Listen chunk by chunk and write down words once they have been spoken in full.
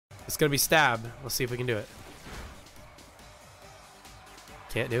It's gonna be stab. Let's see if we can do it.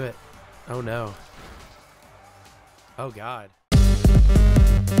 Can't do it. Oh no. Oh god.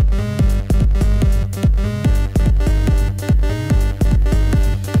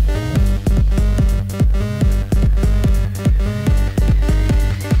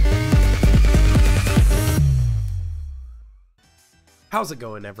 How's it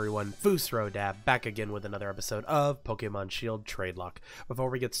going, everyone? Foosrodab back again with another episode of Pokemon Shield Tradelocke. Before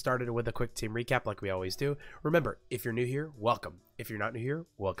we get started with a quick team recap like we always do, remember, if you're new here, welcome. If you're not new here,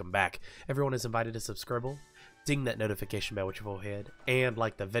 welcome back. Everyone is invited to subscribe, ding that notification bell with your forehead, and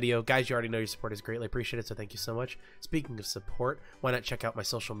like the video. Guys, you already know your support is greatly appreciated, so thank you so much. Speaking of support, why not check out my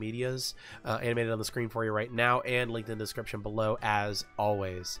social medias, animated on the screen for you right now, and linked in the description below as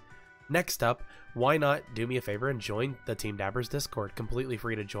always. Next up, why not do me a favor and join the Team Dabbers Discord? Completely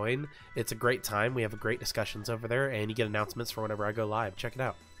free to join. It's a great time. We have great discussions over there, and you get announcements for whenever I go live. Check it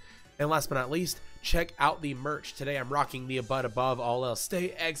out. And last but not least, check out the merch. Today I'm rocking the above all else,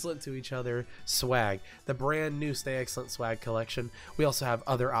 stay excellent to each other swag. The brand new Stay Excellent swag collection. We also have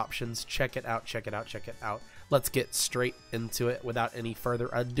other options. Check it out, check it out, check it out. Let's get straight into it without any further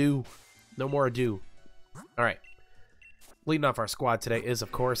ado. No more ado. All right. Leading off our squad today is,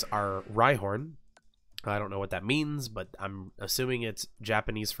 of course, our Rhyhorn. I don't know what that means, but I'm assuming it's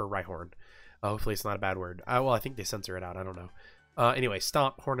Japanese for Rhyhorn. Hopefully it's not a bad word. Well, I think they censor it out. I don't know. Anyway,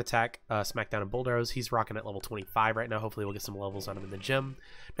 Stomp, Horn Attack, Smackdown, and Bulldoze. He's rocking at level 25 right now. Hopefully we'll get some levels on him in the gym.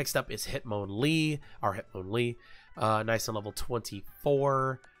 Next up is Hitmonlee, our Hitmonlee. Nice on level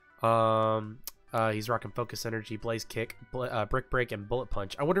 24. He's rocking Focus Energy, Blaze Kick, Brick Break, and Bullet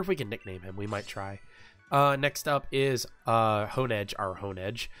Punch. I wonder if we can nickname him. We might try. Next up is Honedge, our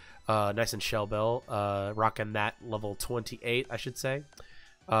Honedge. Nice and Shell Bell, rocking that level 28, I should say.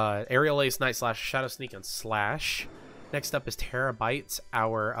 Aerial Ace, Night Slash, Shadow Sneak, and Slash. Next up is Terabytes,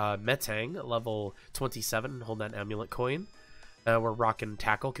 our Metang, level 27. Hold that Amulet Coin. We're rocking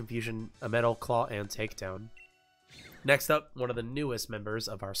Tackle, Confusion, a Metal Claw, and Takedown. Next up, one of the newest members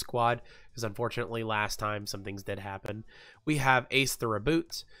of our squad, because unfortunately last time some things did happen. We have Ace the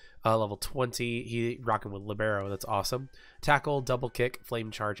Reboot, level 20. He rocking with Libero. That's awesome. Tackle, Double Kick, Flame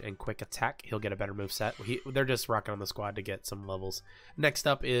Charge, and Quick Attack. He'll get a better moveset. They're just rocking on the squad to get some levels. Next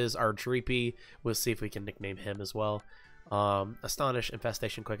up is our Dreepy. We'll see if we can nickname him as well. Astonish,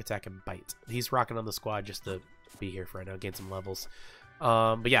 Infestation, Quick Attack, and Bite. He's rocking on the squad just to be here for right now, gain some levels.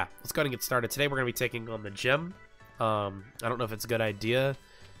 But yeah, let's go ahead and get started. Today we're going to be taking on the gym. I don't know if it's a good idea,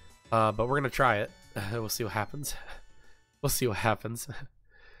 but we're going to try it. We'll see what happens. We'll see what happens.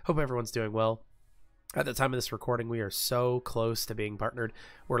 Hope everyone's doing well. At the time of this recording, we are so close to being partnered.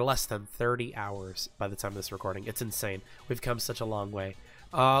 We're less than 30 hours by the time of this recording. It's insane. We've come such a long way.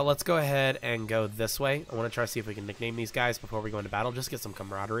 Let's go ahead and go this way. I want to try to see if we can nickname these guys before we go into battle. Just get some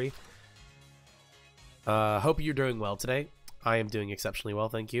camaraderie. Hope you're doing well today. I am doing exceptionally well,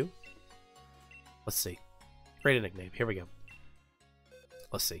 thank you. Let's see. Create a nickname. Here we go.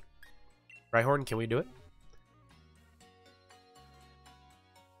 Let's see. Rhyhorn, can we do it?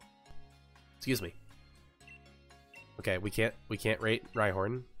 Excuse me. Okay, we can't rate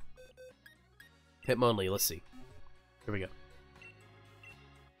Rhyhorn. Hitmonlee, let's see. Here we go.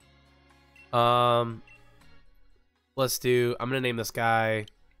 Let's do, I'm gonna name this guy,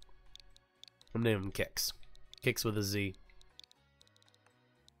 I'm gonna name him Kix. Kix with a Z.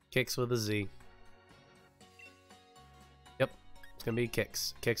 Kix with a Z. Yep, it's gonna be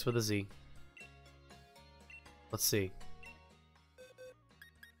Kix. Kix with a Z. Let's see.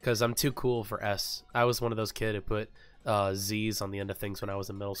 Because I'm too cool for S. I was one of those kids who put Z's on the end of things when I was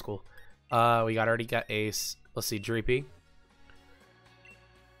in middle school. We already got Ace. Let's see, Dreepy.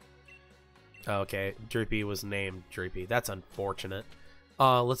 Okay, Dreepy was named Dreepy. That's unfortunate.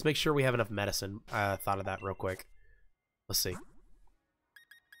 Let's make sure we have enough medicine. I thought of that real quick. Let's see.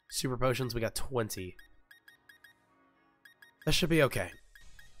 Super potions, we got 20. That should be okay.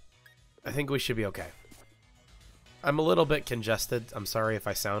 I think we should be okay. I'm a little bit congested. I'm sorry if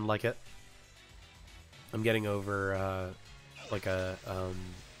I sound like it. I'm getting over like a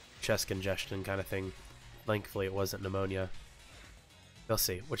chest congestion kind of thing. Thankfully, it wasn't pneumonia. We'll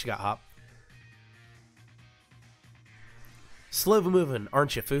see. What you got, Hop? Slow moving,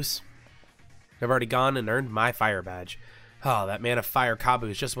 aren't you, Foos? I've already gone and earned my fire badge. Oh, that man of fire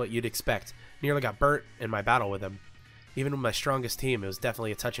KABU is just what you'd expect. Nearly got burnt in my battle with him. Even with my strongest team, it was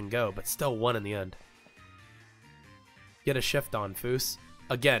definitely a touch and go, but still won in the end. Get a shift on, Foos.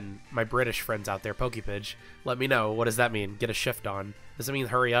 Again, my British friends out there, Pokepidge, let me know. What does that mean? Get a shift on. Does it mean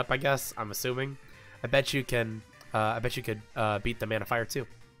hurry up, I guess? I'm assuming. I bet you can. I bet you could beat the Man of Fire too.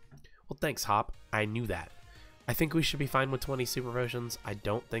 Well, thanks, Hop. I knew that. I think we should be fine with 20 super potions. I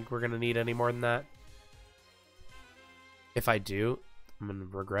don't think we're going to need any more than that. If I do, I'm going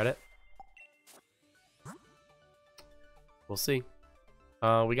to regret it. We'll see.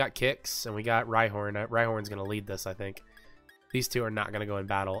 We got Kicks and we got Rhyhorn. Rhyhorn's going to lead this, I think. These two are not going to go in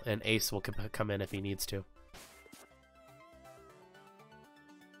battle, and Ace will come in if he needs to.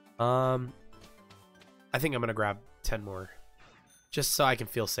 I think I'm going to grab 10 more. Just so I can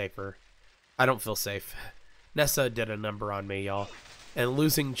feel safer. I don't feel safe. Nessa did a number on me, y'all. And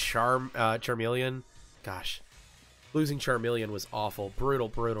losing Charmeleon, gosh. Losing Charmeleon was awful. Brutal,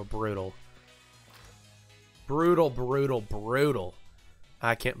 brutal, brutal. Brutal, brutal, brutal.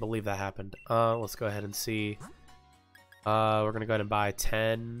 I can't believe that happened. Let's go ahead and see. We're going to go ahead and buy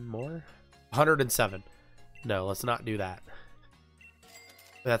 10 more. 107. No, let's not do that.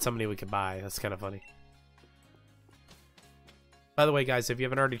 That's how many we could buy. That's kind of funny. By the way, guys, if you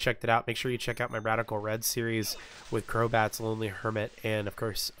haven't already checked it out, make sure you check out my Radical Red series with Crowbats, Lonely Hermit, and of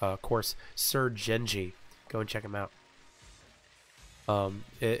course, Sir Genji. Go and check him out.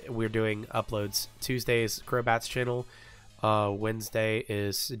 We're doing uploads. Tuesday's Crowbats channel. Wednesday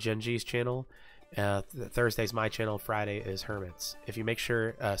is Genji's channel. Thursday's my channel. Friday is Hermit's. If you make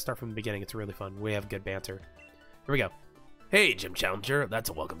sure, start from the beginning, it's really fun. We have good banter. Here we go. Hey, Gym Challenger, that's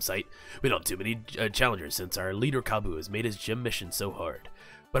a welcome sight. We don't have too many challengers since our leader KABU has made his gym mission so hard.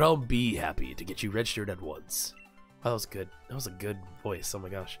 But I'll be happy to get you registered at once. Oh, that was good. That was a good voice. Oh my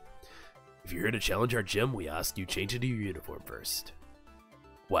gosh. If you're here to challenge our gym, we ask you change into your uniform first.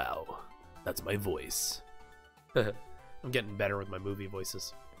 Wow, that's my voice. I'm getting better with my movie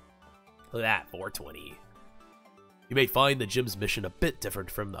voices. Look at that, 420. You may find the gym's mission a bit different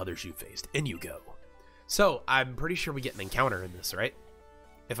from the others you faced, and you go. So, I'm pretty sure we get an encounter in this, right?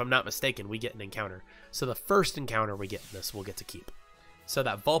 If I'm not mistaken, we get an encounter. So the first encounter we get in this, we'll get to keep. So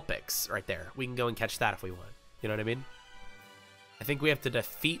that Vulpix right there, we can go and catch that if we want. You know what I mean? I think we have to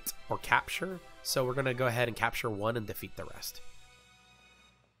defeat or capture. So we're going to go ahead and capture one and defeat the rest.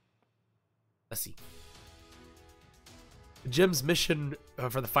 Let's see. The gym's mission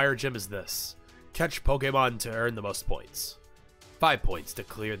for the fire gym is this. Catch Pokemon to earn the most points. 5 points to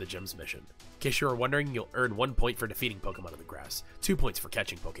clear the gym's mission. In case you were wondering, you'll earn 1 point for defeating Pokemon in the grass, 2 points for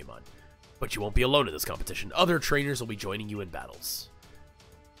catching Pokemon. But you won't be alone in this competition. Other trainers will be joining you in battles.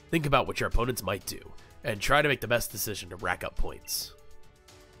 Think about what your opponents might do, and try to make the best decision to rack up points.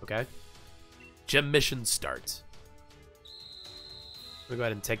 Okay? Gym mission starts. We'll go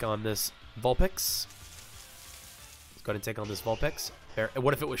ahead and take on this Vulpix. Let's go ahead and take on this Vulpix.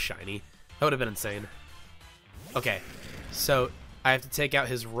 What if it was shiny? That would have been insane. Okay, so I have to take out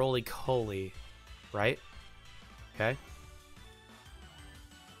his Roly-Coly, right? Okay.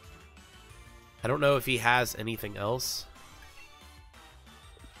 I don't know if he has anything else.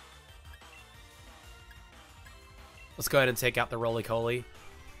 Let's go ahead and take out the Roly-Coly.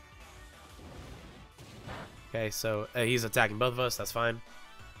 Okay, so he's attacking both of us. That's fine.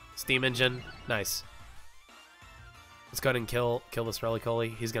 Steam Engine. Nice. Let's go ahead and kill this Roly-Coly.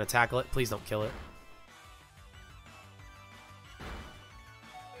 He's going to tackle it. Please don't kill it.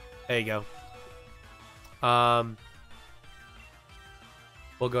 There you go.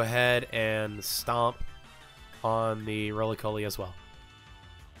 We'll go ahead and stomp on the Roly-Coly as well.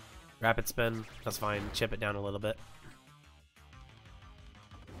 Rapid spin. That's fine. Chip it down a little bit.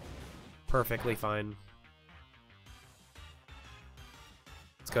 Perfectly fine.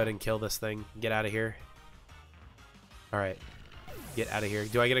 Let's go ahead and kill this thing. Get out of here. Alright. Get out of here.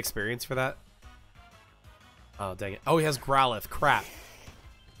 Do I get experience for that? Oh, dang it. Oh, he has Growlithe. Crap.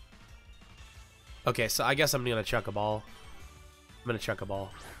 Okay, so I guess I'm going to chuck a ball. I'm going to chuck a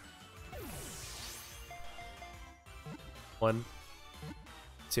ball. 1,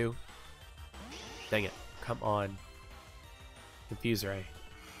 2. Dang it. Come on. Confuse Ray.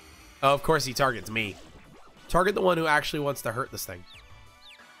 Oh, of course he targets me. Target the one who actually wants to hurt this thing.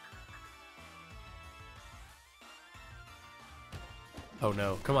 Oh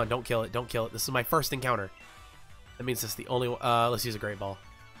no. Come on, don't kill it. Don't kill it. This is my first encounter. That means it's the only one. Let's use a Great Ball.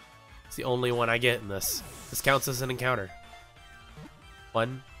 It's the only one I get in this. This counts as an encounter.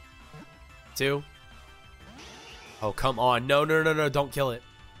 1, 2. Oh, come on. No, no, no, no. Don't kill it.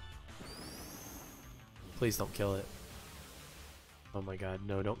 Please don't kill it. Oh my god.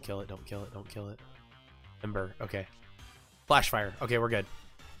 No, don't kill it. Don't kill it. Don't kill it. Ember. Okay. Flash fire. Okay, we're good.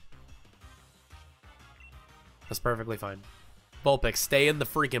 That's perfectly fine. Vulpix, stay in the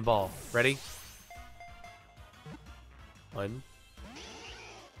freaking ball. Ready? 1.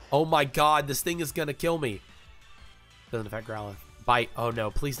 Oh my god, this thing is gonna kill me. Doesn't affect Growlithe. Bite. Oh no,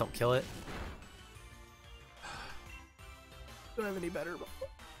 please don't kill it. I don't have any better balls.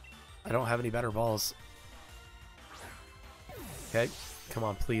 I don't have any better balls. Okay, come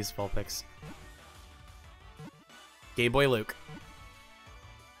on, please, Vulpix. Game Boy Luke.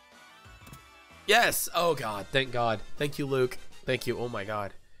 Yes! Oh god, thank god. Thank you, Luke. Thank you, oh my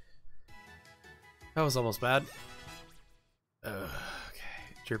god. That was almost bad. Okay,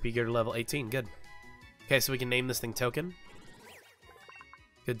 Chirpy gear to level 18, good. Okay, so we can name this thing Token.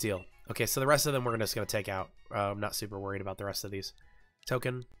 Good deal. Okay, so the rest of them we're just going to take out. I'm not super worried about the rest of these.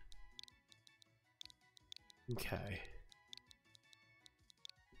 Token. Okay.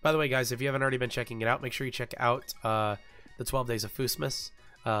 By the way, guys, if you haven't already been checking it out, make sure you check out the 12 Days of Foosmas.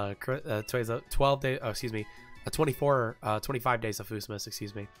 12 days, oh, excuse me, 25 Days of Foosmas,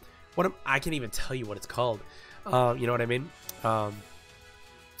 excuse me. I can't even tell you what it's called. You know what I mean?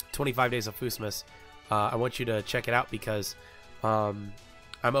 25 Days of Foosmas. I want you to check it out because I'm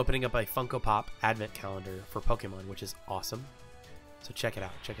opening up a Funko Pop Advent Calendar for Pokemon, which is awesome. So check it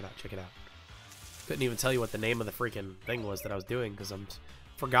out, check it out, check it out. Couldn't even tell you what the name of the freaking thing was that I was doing because I'm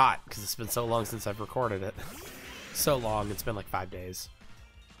forgot because it's been so long since I've recorded it. So long, it's been like 5 days.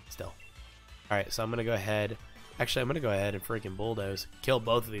 Still. Alright, so I'm gonna go ahead. Actually, I'm gonna go ahead and freaking bulldoze. Kill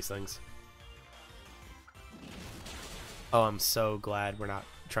both of these things. Oh, I'm so glad we're not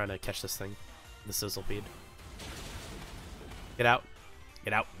trying to catch this thing. The Sizzlepeed. Get out.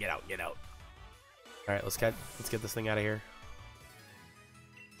 Get out, get out, get out. Alright, let's get this thing out of here.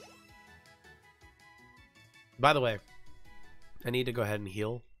 By the way, I need to go ahead and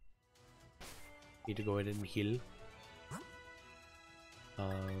heal. Need to go ahead and heal.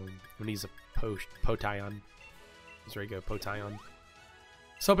 I'm gonna use a Potion. There you go, Potion.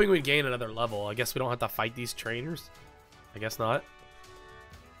 Was hoping we'd gain another level. I guess we don't have to fight these trainers. I guess not.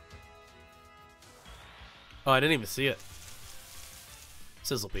 Oh, I didn't even see it.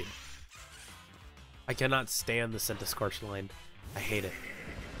 Sizzlepeed. I cannot stand the Centiskorch line. I hate it.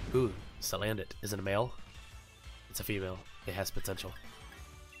 Ooh, Salandit. Is it a male? It's a female. It has potential.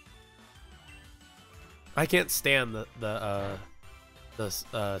 I can't stand the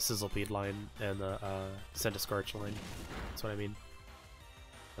Sizzlepeed line and the Centiskorch line. That's what I mean.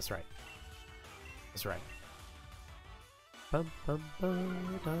 That's right. That's right.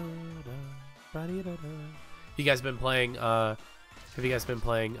 You guys been playing? Have you guys been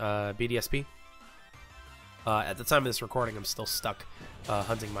playing BDSP? At the time of this recording, I'm still stuck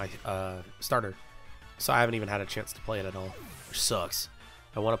hunting my starter, so I haven't even had a chance to play it at all, which sucks.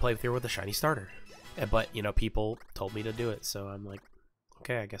 I want to play with a shiny starter, but you know, people told me to do it, so I'm like,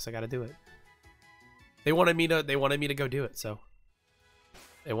 okay, I guess I got to do it. They wanted me to go do it, so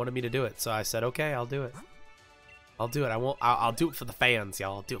they wanted me to do it, so I said, okay, I'll do it. I'll do it. I'll do it for the fans,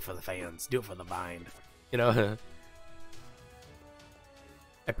 y'all. I'll do it for the fans. Do it for the vine. You know.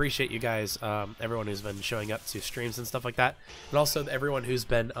 I appreciate you guys, everyone who's been showing up to streams and stuff like that, and also everyone who's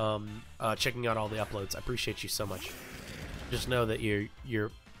been checking out all the uploads. I appreciate you so much. Just know that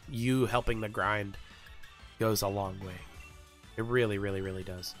you helping the grind goes a long way. It really, really, really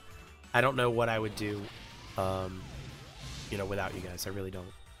does. I don't know what I would do, you know, without you guys. I really don't.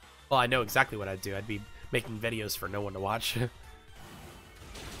 Well, I know exactly what I'd do. I'd be making videos for no one to watch and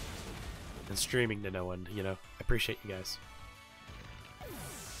streaming to no one. You know, I appreciate you guys.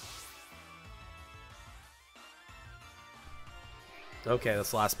 Okay, that's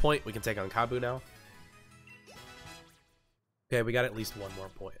the last point. We can take on KABU now. Okay, we got at least one more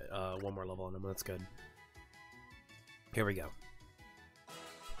point, one more level on him. That's good. Here we go.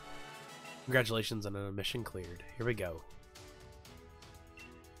 Congratulations on a mission cleared. Here we go.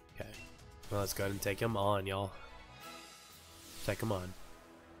 Okay, well, let's go ahead and take him on, y'all. Take him on.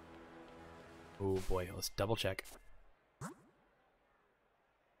 Oh boy, let's double check.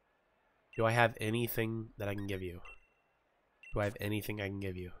 Do I have anything that I can give you? Do I have anything I can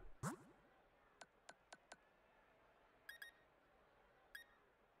give you?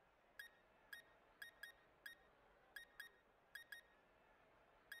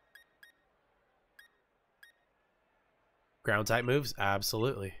 Ground type moves?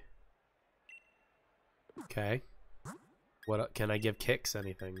 Absolutely. Okay. What can I give kicks?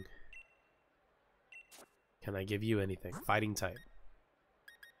 Anything? Can I give you anything? Fighting type.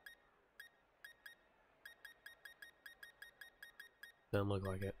 Doesn't look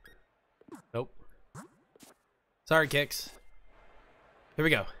like it. Nope. Sorry, kicks. Here we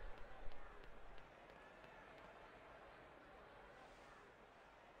go.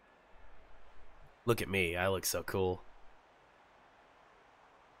 Look at me. I look so cool.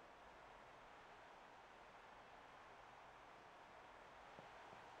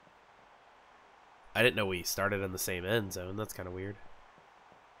 I didn't know we started in the same end zone. That's kind of weird.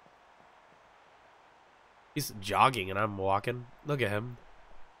 He's jogging and I'm walking. Look at him.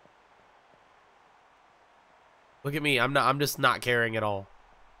 Look at me. I'm just not caring at all.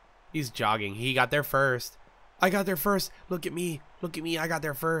 He's jogging. He got there first. I got there first. Look at me. Look at me. I got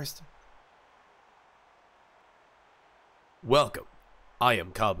there first. Welcome. I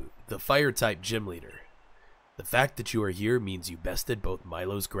am KABU, the fire-type gym leader. The fact that you are here means you bested both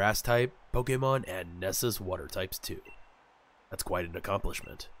Milo's grass-type Pokemon and Nessa's water types too. That's quite an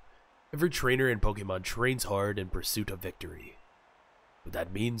accomplishment. Every trainer in Pokemon trains hard in pursuit of victory. But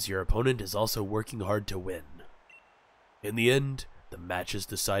that means your opponent is also working hard to win. In the end, the match is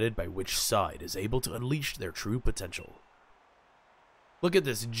decided by which side is able to unleash their true potential. Look at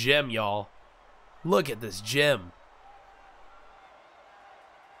this gym, y'all. Look at this gym.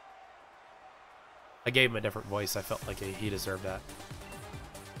 I gave him a different voice. I felt like he deserved that.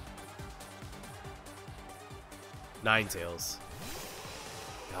 Ninetales.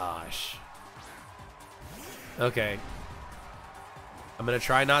 Gosh. Okay. I'm gonna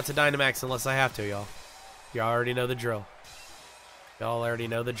try not to Dynamax unless I have to, y'all. Y'all already know the drill. Y'all already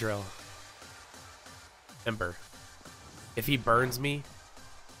know the drill. Ember. If he burns me...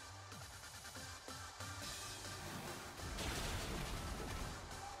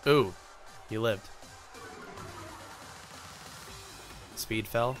 Ooh. He lived. Speed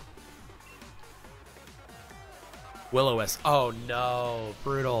fell. Will-O-Wisp. Oh no.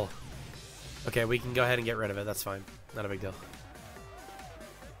 Brutal. Okay, we can go ahead and get rid of it. That's fine. Not a big deal.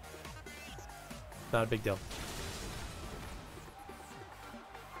 Not a big deal.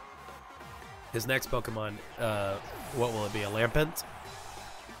 His next Pokemon, what will it be? A Lampent?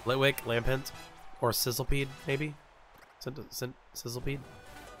 Litwick? Lampent? Or Sizzlepede, maybe? Sizzlepede?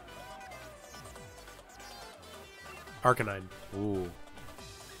 Arcanine. Ooh.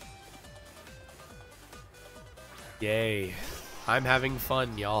 Yay. I'm having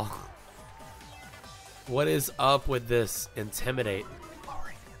fun, y'all. What is up with this? Intimidate.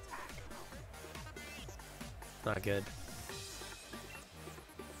 Lowering the attack. Not good.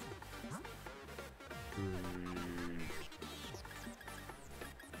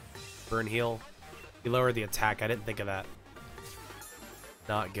 Burn heal. You lowered the attack. I didn't think of that.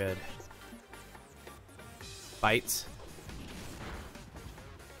 Not good. Bites.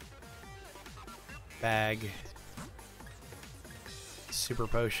 Bag. Super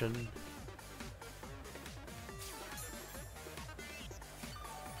potion.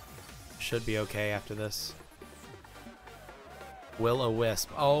 Should be okay after this. Will-O-Wisp.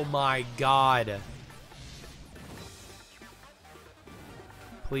 Oh my god.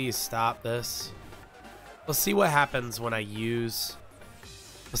 Please stop this. Let's see what happens when I use...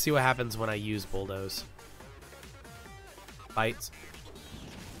 Let's see what happens when I use Bulldoze. Bites.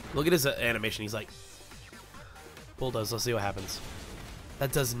 Look at his animation. He's like... Bulldoze. Let's see what happens.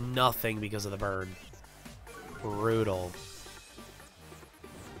 That does nothing because of the burn. Brutal.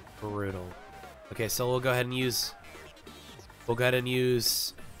 Brutal. Okay, so we'll go ahead and use... We'll go ahead and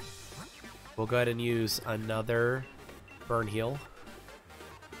use another burn heal.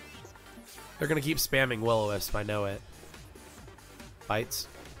 They're gonna keep spamming Will-O-Wisp, I know it. Bites.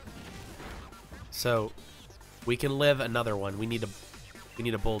 So we can live another one. We need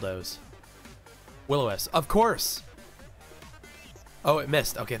a Bulldoze. Will-O-Wisp. Of course! Oh, it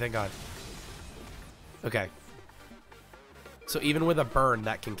missed. Okay, thank God. Okay. So even with a burn,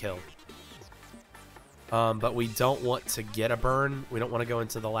 that can kill. But we don't want to get a burn. We don't want to go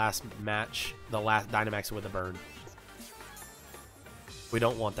into the last match, the last Dynamax with a burn. We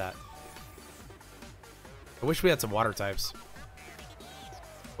don't want that. I wish we had some water types.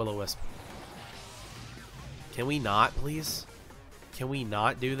 Will-O-Wisp. Can we not, please? Can we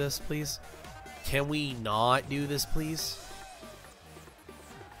not do this, please? Can we not do this, please?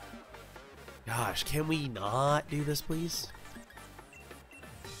 Gosh, can we not do this, please?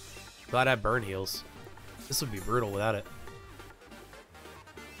 Glad I have burn heals. This would be brutal without it.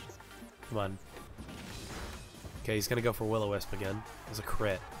 Come on. Okay, he's gonna go for Will-O-Wisp again. It's a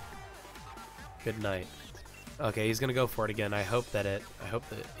crit. Good night. Okay, he's gonna go for it again. I hope that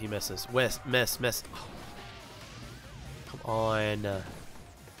he misses. Miss. Oh. Come on. Are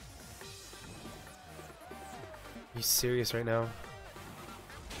you serious right now?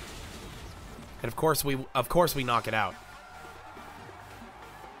 And of course we knock it out.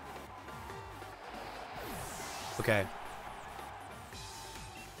 Okay.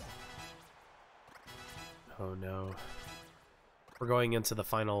 Oh no. We're going into the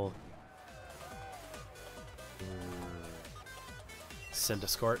final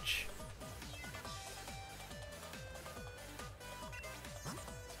Scorch.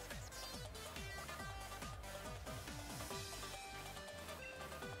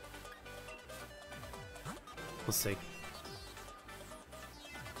 Let's see.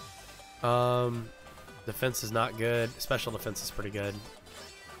 Defense is not good. Special defense is pretty good.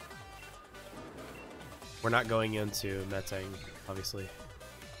 We're not going into Metang, obviously.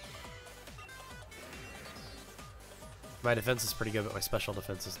 My defense is pretty good, but my special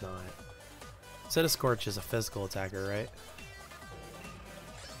defense is not. Cinescorch is a physical attacker, right?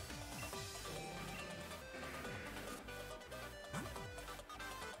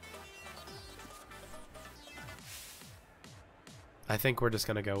 I think we're just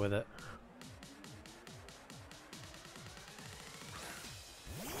gonna go with it.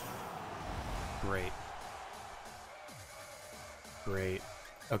 Great. Great.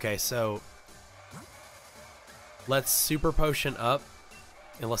 Okay, so let's Super Potion up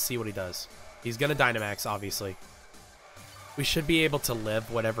and let's see what he does. He's gonna Dynamax, obviously. We should be able to live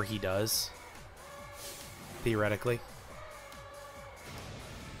whatever he does. Theoretically.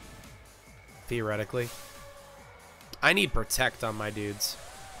 Theoretically. I need Protect on my dudes.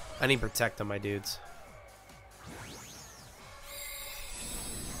 I need Protect on my dudes.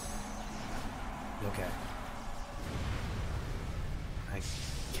 Okay. I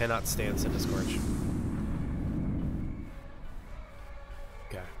cannot stand Cinescorch.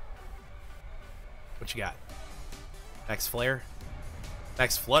 Okay. What you got? Max Flare?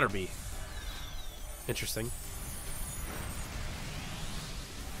 Max Flutterby. Interesting.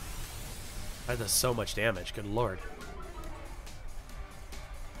 That does so much damage, good lord.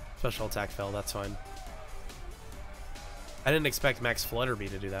 Special attack fell, that's fine. I didn't expect Max Flutterby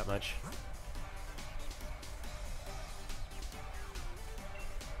to do that much.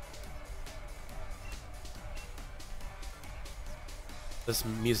 This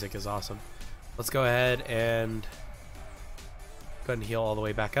music is awesome. Let's go ahead and heal all the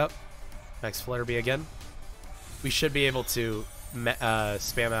way back up. Max Flutterby again. We should be able to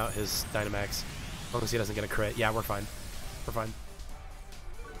spam out his Dynamax as long as he doesn't get a crit. Yeah, we're fine. We're fine.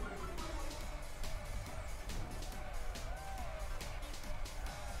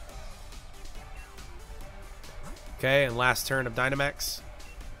 Okay, and last turn of Dynamax.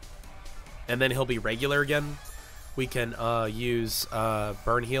 And then he'll be regular again. We can use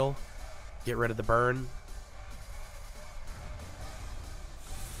Burn Heal. Get rid of the burn.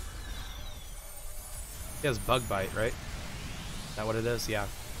 He has Bug Bite, right? Is that what it is? Yeah.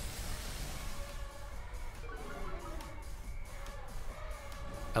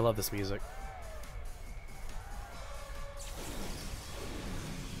 I love this music.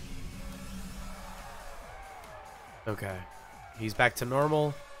 Okay. He's back to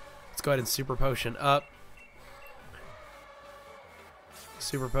normal. Let's go ahead and Super Potion up.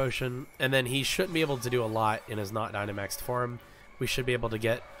 Super Potion. And then he shouldn't be able to do a lot in his not Dynamaxed form. We should be able to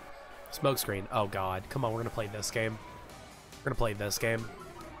get Smokescreen. Oh god. Come on, we're going to play this game. We're going to play this game.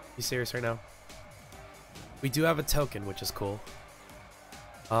 You serious right now? We do have a token, which is cool.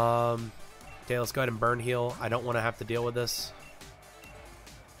 Okay, let's go ahead and Burn Heal. I don't want to have to deal with this.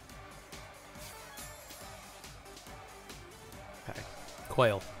 Okay.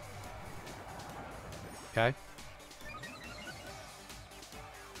 Coil. Okay.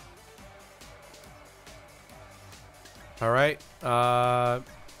 Alright.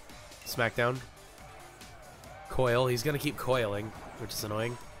 Smackdown. Coil. He's going to keep coiling, which is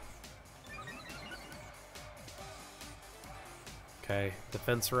annoying. Okay.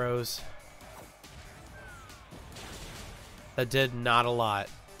 Defense Rose. That did not a lot.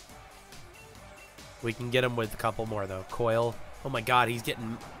 We can get him with a couple more, though. Coil. Oh my god, he's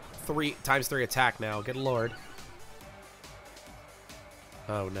getting 3x3 attack now. Good lord.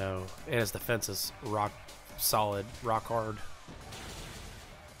 Oh no. And his defense is rock solid. Rock hard.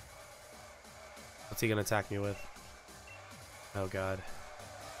 What's he gonna attack me with? Oh god.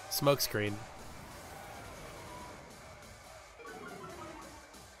 Smokescreen.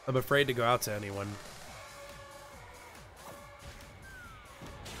 I'm afraid to go out to anyone.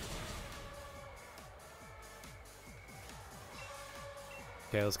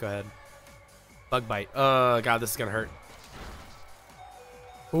 Okay, let's go ahead. Bug Bite. Oh, God, this is going to hurt.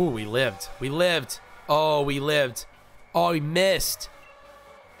 Ooh, we lived. We lived. Oh, we lived. Oh, we missed.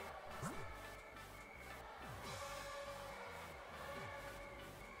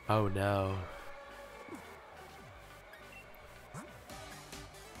 Oh, no.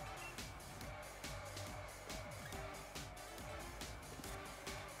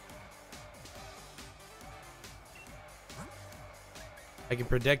 I can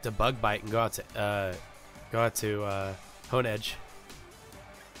predict a Bug Bite and go out to Hone Edge.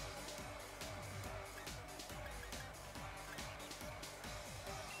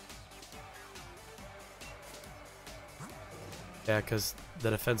 Yeah, because the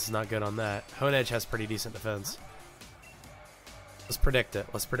defense is not good on that. Hone Edge has pretty decent defense. Let's predict it.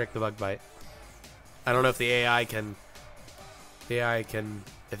 Let's predict the Bug Bite. I don't know if the AI can...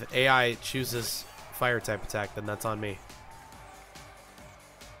 If AI chooses fire type attack, then that's on me.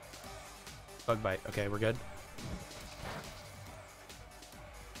 Bug bite. Okay, we're good.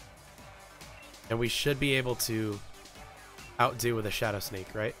 And we should be able to outdo with a Shadow Sneak,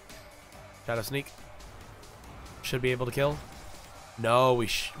 right? Shadow Sneak. Should be able to kill. No, we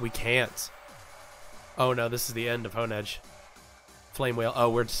can't. Oh no, this is the end of Honedge. Flame Whale. Oh,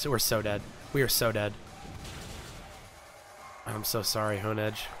 we're so dead. We are so dead. I'm so sorry,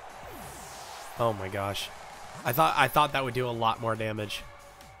 Honedge. Oh my gosh. I thought that would do a lot more damage.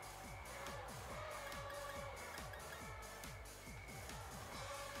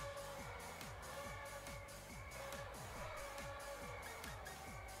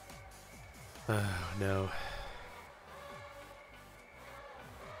 Oh no.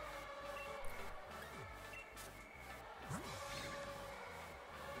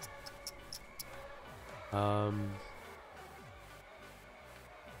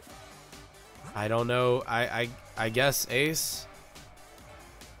 I don't know. I guess Ace.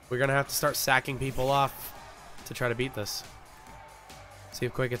 We're gonna have to start sacking people off to try to beat this. See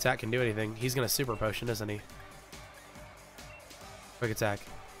if Quick Attack can do anything. He's gonna Super Potion, isn't he? Quick Attack.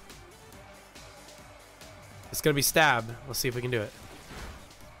 It's gonna be Stab. Let's see if we can do it.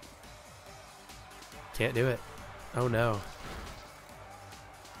 Can't do it. Oh no.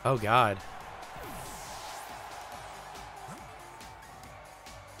 Oh god.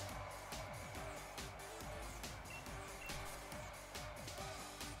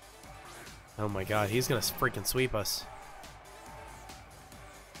 Oh my god, he's gonna freaking sweep us.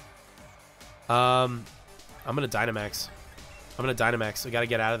 I'm gonna Dynamax. I'm gonna Dynamax. We gotta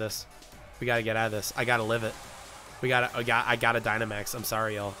get out of this. We gotta get out of this. I gotta live it. I gotta Dynamax. I'm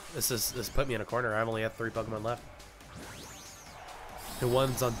sorry, y'all. This put me in a corner. I've only have 3 Pokemon left. And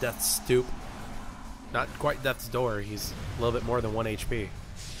one's on Death's Stoop. Not quite Death's Door. He's a little bit more than 1 HP.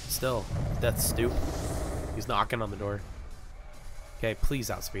 Still, Death's Stoop. He's knocking on the door. Okay,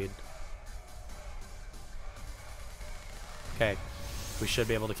 please outspeed. Okay, we should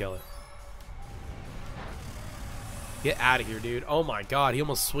be able to kill it. Get out of here, dude. Oh my god, he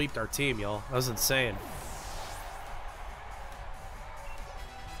almost sweeped our team, y'all. That was insane.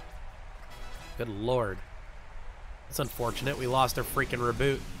 Good lord. It's unfortunate. We lost our freaking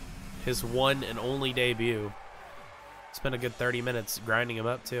Reboot. His one and only debut. Spent a good 30 minutes grinding him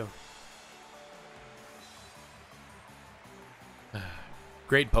up, too.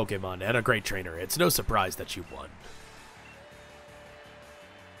 Great Pokemon and a great trainer. It's no surprise that you won.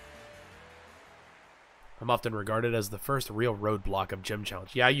 I'm often regarded as the first real roadblock of Gym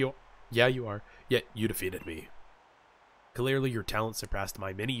Challenge. Yeah, you are. Yet you defeated me. Clearly, your talent surpassed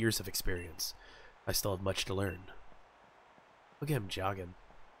my many years of experience. I still have much to learn. Look at him jogging.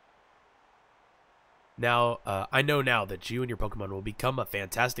 Now, I know now that you and your Pokemon will become a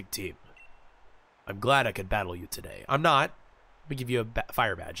fantastic team. I'm glad I could battle you today. I'm not. Let me give you a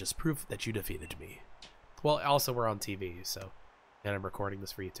fire badge as proof that you defeated me. Well, also we're on TV, so, and I'm recording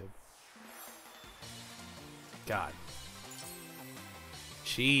this for YouTube. God.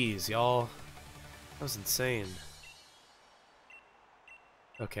 Jeez, y'all. That was insane.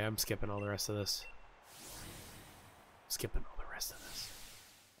 Okay, I'm skipping all the rest of this. Skipping all the rest of this.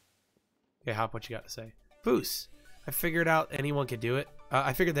 Okay, Hop, what you got to say? Foos! I figured out anyone could do it.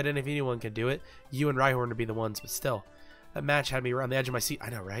 I figured that if anyone could do it, you and Rhyhorn would be the ones, but still. That match had me around the edge of my seat. I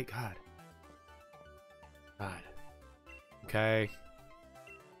know, right? God. God. Okay.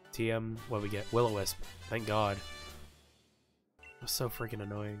 TM, what do we get? Will-O-Wisp. Thank God. It was so freaking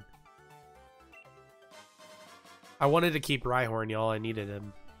annoying. I wanted to keep Rhyhorn, y'all. I needed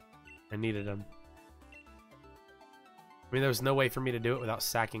him. I needed him. I mean, there was no way for me to do it without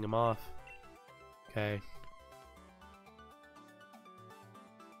sacking him off. Okay.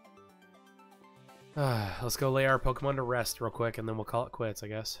 Let's go lay our Pokemon to rest real quick, and then we'll call it quits, I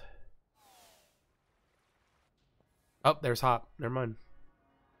guess. Oh, there's Hop. Never mind.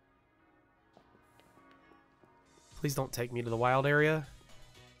 Please don't take me to the wild area.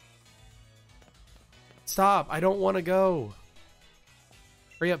 Stop! I don't want to go.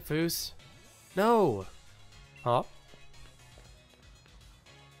 Hurry up, Foos. No! Huh?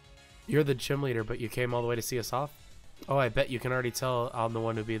 You're the gym leader, but you came all the way to see us off? Oh, I bet you can already tell I'm the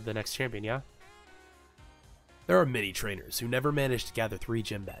one who'll be the next champion, yeah? There are many trainers who never manage to gather 3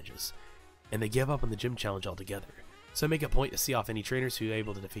 gym badges, and they give up on the gym challenge altogether. So I make a point to see off any trainers who are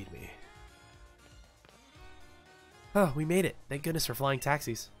able to defeat me. Oh, we made it. Thank goodness for flying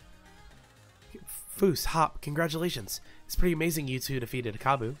taxis. Foos, Hop, congratulations. It's pretty amazing you two defeated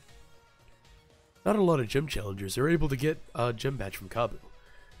KABU. Not a lot of gym challengers are able to get a gym badge from KABU.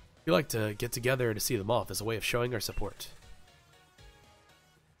 We like to get together to see them off as a way of showing our support.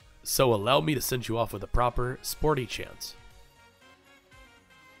 So allow me to send you off with a proper, sporty chant.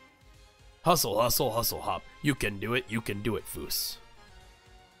 Hustle, hustle, hustle, hop. You can do it, Foos.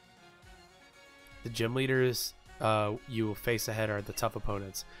 The gym leaders you will face ahead are the tough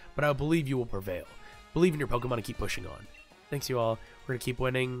opponents, but I believe you will prevail. Believe in your Pokemon and keep pushing on. Thanks, you all. We're going to keep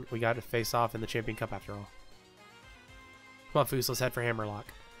winning. We got to face off in the Champion Cup after all. Come on, Foos, let's head for Hammerlock.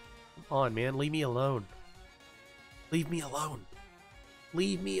 Come on, man. Leave me alone. Leave me alone.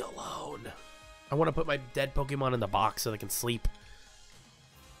 Leave me alone. I want to put my dead Pokemon in the box so they can sleep.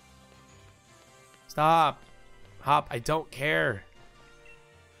 Stop. Hop, I don't care.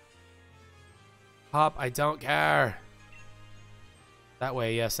 Hop, I don't care. That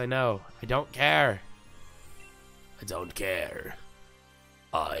way, yes, I know. I don't care. I don't care.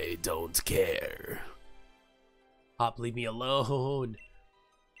 I don't care. Hop, leave me alone.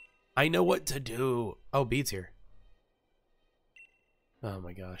 I know what to do. Oh, Beat's here. Oh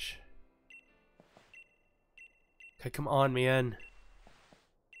my gosh. Okay, come on, man.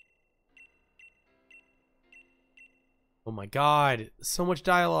 Oh my god. So much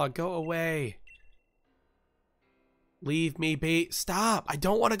dialogue. Go away. Leave me be. Stop. I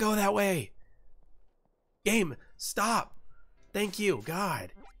don't want to go that way. Game, stop. Thank you.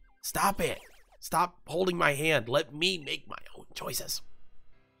 God. Stop it. Stop holding my hand. Let me make my own choices.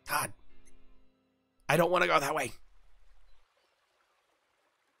 God. I don't want to go that way.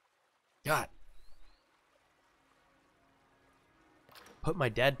 God. Put my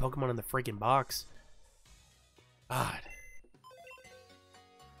dead Pokemon in the freaking box. God.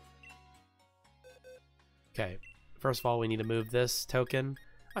 Okay. First of all, we need to move this token.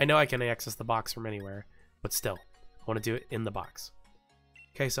 I know I can access the box from anywhere, but still, I want to do it in the box.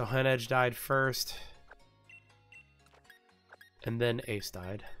 Okay, so Hunedge died first. And then Ace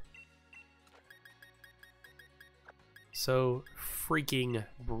died. So freaking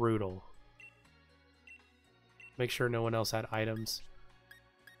brutal. Make sure no one else had items.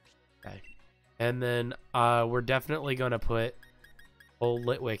 Okay. And then we're definitely going to put old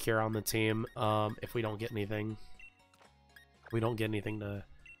Litwick here on the team if we don't get anything. We don't get anything to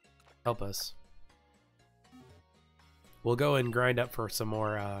help us. We'll go and grind up for some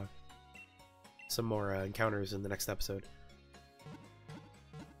more encounters in the next episode.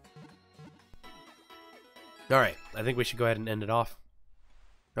 Alright, I think we should go ahead and end it off.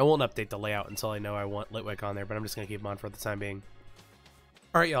 I won't update the layout until I know I want Litwick on there, but I'm just going to keep him on for the time being.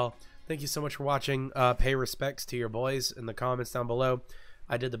 Alright, y'all. Thank you so much for watching. Pay respects to your boys in the comments down below.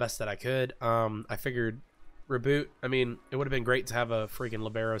 I did the best that I could. I figured Reboot, I mean, it would have been great to have a freaking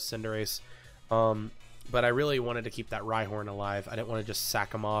Libero Cinderace. But I really wanted to keep that Rhyhorn alive. I didn't want to just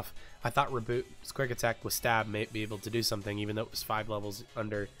sack him off. I thought Reboot's Quick Attack with Stab may be able to do something, even though it was 5 levels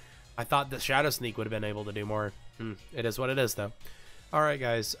under. I thought the Shadow Sneak would have been able to do more. It is what it is, though. Alright,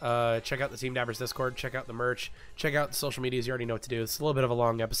 guys. Check out the Team Dabbers Discord. Check out the merch. Check out the social medias. You already know what to do. It's a little bit of a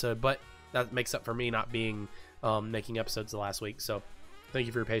long episode, but that makes up for me not being making episodes the last week. So thank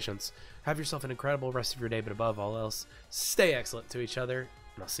you for your patience. Have yourself an incredible rest of your day, but above all else, stay excellent to each other,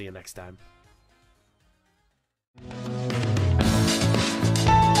 and I'll see you next time.